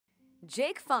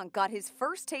Jake Funk got his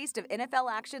first taste of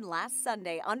NFL action last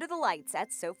Sunday under the lights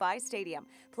at SoFi Stadium,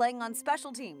 playing on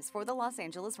special teams for the Los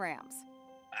Angeles Rams.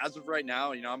 As of right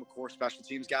now, I'm a core special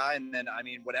teams guy, and then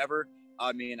whatever.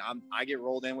 I get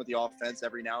rolled in with the offense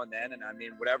every now and then, and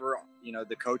whatever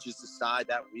the coaches decide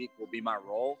that week will be my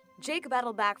role. Jake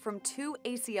battled back from 2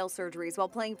 ACL surgeries while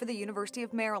playing for the University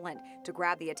of Maryland to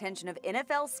grab the attention of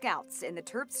NFL scouts in the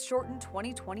Terps' shortened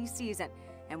 2020 season,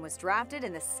 and was drafted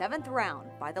in the 7th round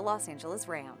by the Los Angeles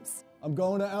Rams. I'm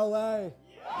going to LA.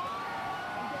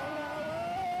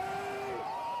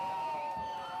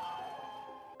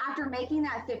 After making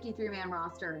that 53-man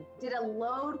roster, did a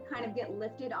load kind of get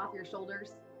lifted off your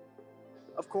shoulders?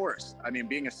 Of course.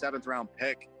 Being a 7th round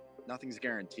pick, nothing's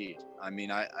guaranteed. I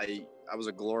was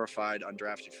a glorified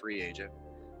undrafted free agent,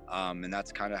 and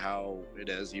that's kind of how it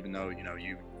is. Even though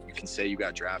you can say you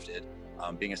got drafted,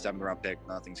 being a 7th round pick,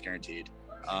 nothing's guaranteed.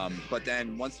 But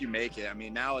then once you make it,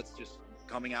 now it's just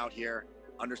coming out here,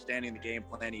 understanding the game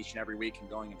plan each and every week, and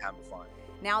going and having fun.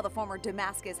 Now the former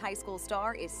Damascus High School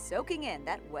star is soaking in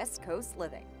that West Coast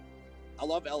living. I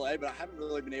love LA, but I haven't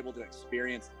really been able to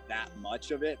experience that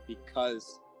much of it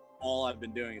because all I've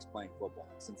been doing is playing football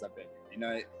since I've been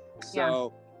here,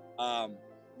 So,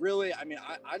 really,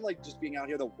 I like just being out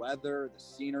here, the weather, the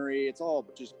scenery, it's all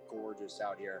just gorgeous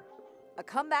out here. A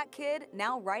comeback kid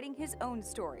now writing his own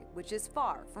story, which is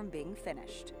far from being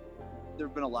finished. There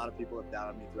have been a lot of people that have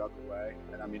doubted me throughout the way,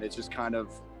 and it's just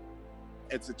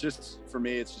for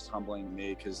me, it's just humbling to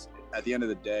me because at the end of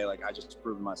the day, I just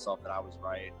proved to myself that I was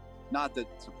right. Not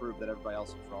that to prove that everybody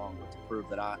else was wrong, but to prove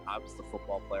that I was the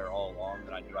football player all along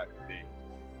that I knew I could be.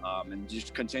 And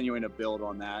just continuing to build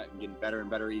on that and getting better and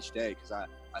better each day because I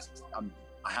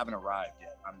haven't arrived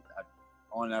yet. I'm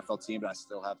on an NFL team, but I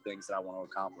still have things that I want to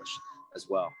accomplish as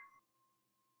well.